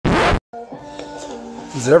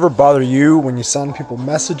Does it ever bother you when you send people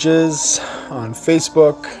messages on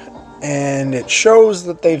Facebook and it shows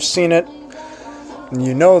that they've seen it, and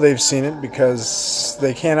you know they've seen it because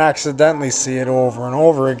they can't accidentally see it over and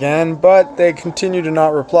over again, but they continue to not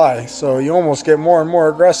reply, so you almost get more and more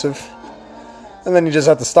aggressive, and then you just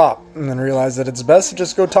have to stop and then realize that it's best to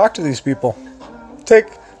just go talk to these people. Take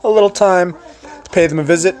a little time to pay them a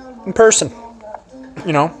visit in person.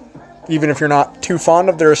 You know, even if you're not too fond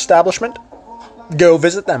of their establishment, go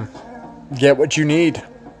visit them, get what you need,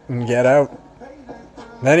 and get out.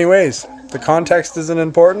 Anyways, the context isn't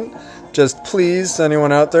important. Just please,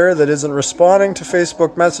 anyone out there that isn't responding to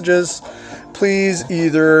Facebook messages, please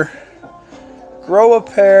either grow a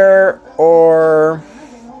pair or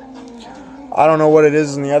I don't know what it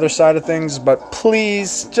is on the other side of things, but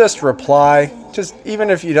please just reply. Just even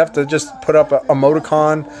if you'd have to just put up a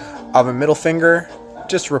emoticon of a middle finger,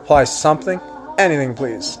 just reply something, anything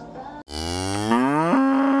please.